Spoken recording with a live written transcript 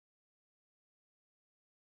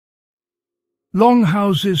Long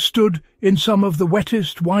houses stood in some of the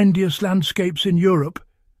wettest, windiest landscapes in Europe,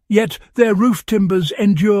 yet their roof timbers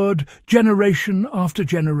endured generation after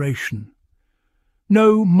generation.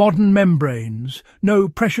 No modern membranes, no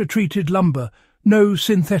pressure-treated lumber, no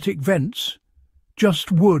synthetic vents,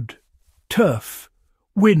 just wood, turf,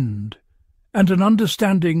 wind, and an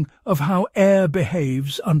understanding of how air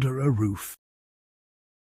behaves under a roof.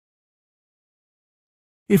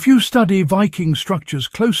 If you study Viking structures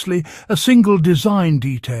closely, a single design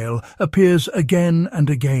detail appears again and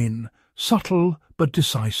again, subtle but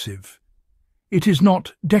decisive. It is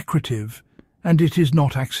not decorative, and it is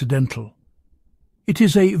not accidental. It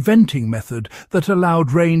is a venting method that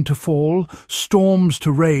allowed rain to fall, storms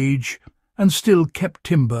to rage, and still kept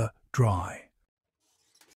timber dry.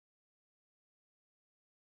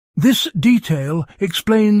 This detail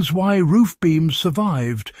explains why roof beams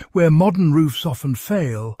survived where modern roofs often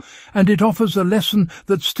fail, and it offers a lesson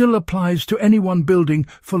that still applies to anyone building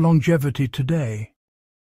for longevity today.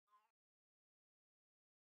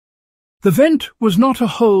 The vent was not a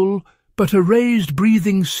hole, but a raised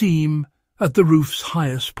breathing seam at the roof's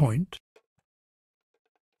highest point.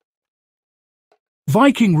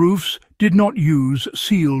 Viking roofs did not use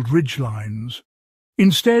sealed ridgelines.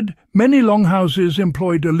 Instead, many longhouses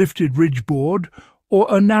employed a lifted ridge board or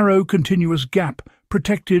a narrow continuous gap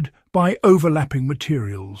protected by overlapping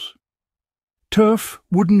materials. Turf,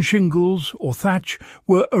 wooden shingles or thatch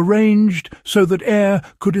were arranged so that air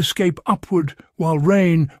could escape upward while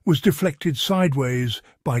rain was deflected sideways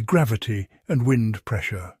by gravity and wind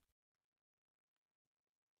pressure.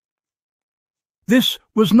 This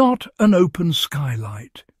was not an open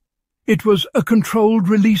skylight. It was a controlled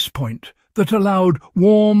release point that allowed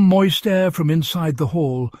warm, moist air from inside the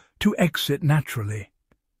hall to exit naturally.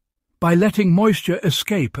 By letting moisture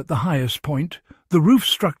escape at the highest point, the roof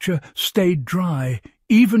structure stayed dry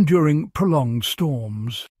even during prolonged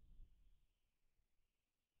storms.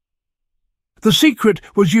 The secret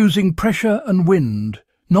was using pressure and wind,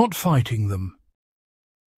 not fighting them.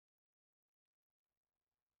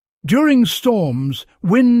 During storms,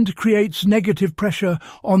 wind creates negative pressure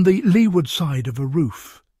on the leeward side of a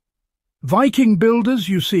roof. Viking builders,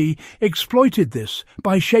 you see, exploited this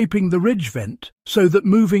by shaping the ridge vent so that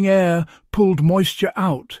moving air pulled moisture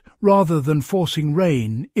out rather than forcing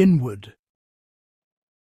rain inward.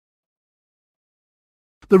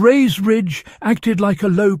 The raised ridge acted like a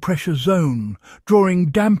low-pressure zone,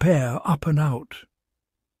 drawing damp air up and out.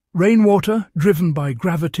 Rainwater, driven by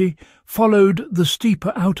gravity, followed the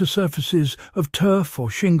steeper outer surfaces of turf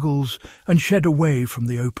or shingles and shed away from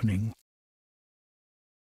the opening.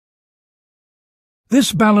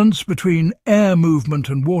 This balance between air movement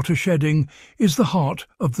and water shedding is the heart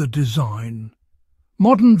of the design.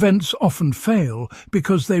 Modern vents often fail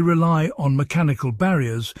because they rely on mechanical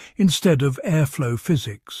barriers instead of airflow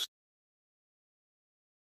physics.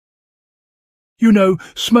 You know,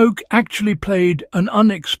 smoke actually played an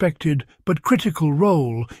unexpected but critical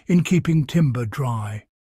role in keeping timber dry.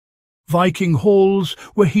 Viking halls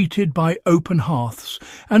were heated by open hearths,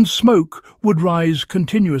 and smoke would rise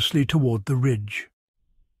continuously toward the ridge.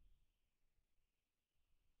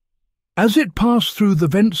 As it passed through the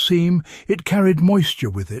vent seam, it carried moisture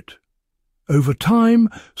with it. Over time,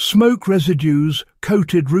 smoke residues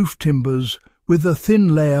coated roof timbers with a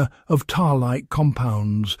thin layer of tar-like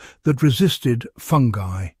compounds that resisted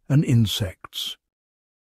fungi and insects.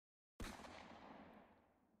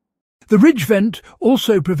 The ridge vent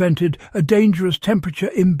also prevented a dangerous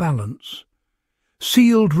temperature imbalance.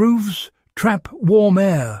 Sealed roofs trap warm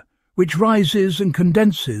air, which rises and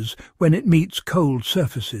condenses when it meets cold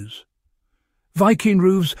surfaces. Viking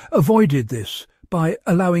roofs avoided this by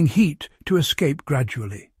allowing heat to escape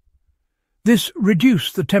gradually. This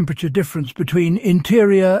reduced the temperature difference between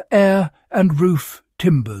interior air and roof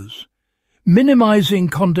timbers, minimizing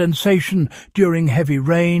condensation during heavy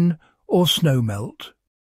rain or snowmelt.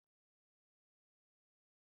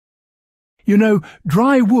 You know,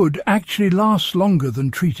 dry wood actually lasts longer than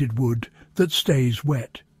treated wood that stays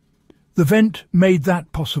wet. The vent made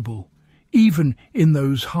that possible, even in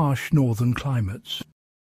those harsh northern climates.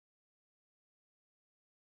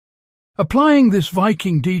 Applying this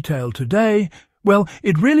Viking detail today, well,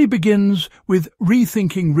 it really begins with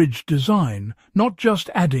rethinking ridge design, not just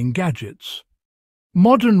adding gadgets.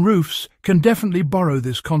 Modern roofs can definitely borrow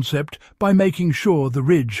this concept by making sure the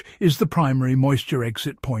ridge is the primary moisture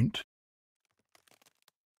exit point.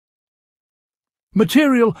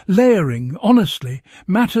 Material layering, honestly,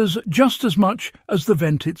 matters just as much as the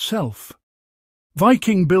vent itself.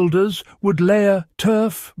 Viking builders would layer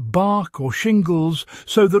turf, bark or shingles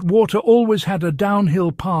so that water always had a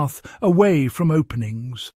downhill path away from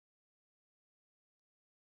openings.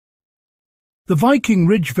 The Viking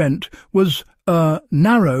ridge vent was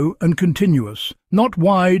narrow and continuous, not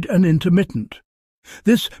wide and intermittent.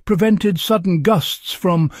 This prevented sudden gusts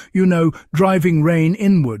from, driving rain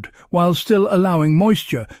inward, while still allowing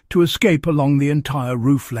moisture to escape along the entire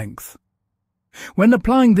roof length. When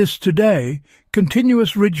applying this today,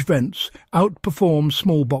 continuous ridge vents outperform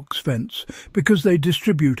small box vents because they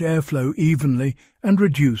distribute airflow evenly and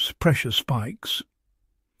reduce pressure spikes.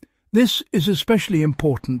 This is especially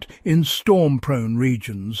important in storm-prone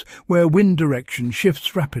regions where wind direction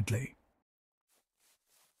shifts rapidly.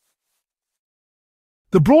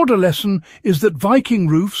 The broader lesson is that Viking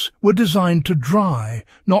roofs were designed to dry,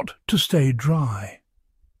 not to stay dry.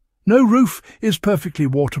 No roof is perfectly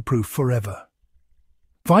waterproof forever.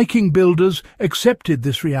 Viking builders accepted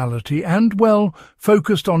this reality and,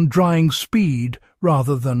 focused on drying speed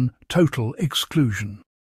rather than total exclusion.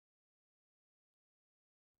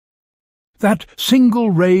 That single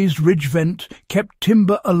raised ridge vent kept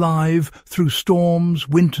timber alive through storms,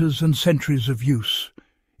 winters and centuries of use.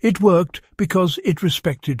 It worked because it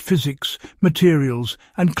respected physics, materials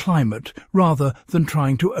and climate rather than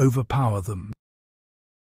trying to overpower them.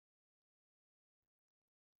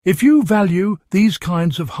 If you value these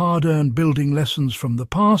kinds of hard-earned building lessons from the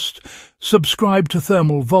past, subscribe to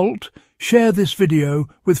Thermal Vault, share this video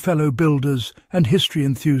with fellow builders and history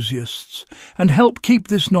enthusiasts, and help keep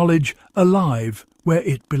this knowledge alive where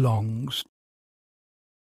it belongs.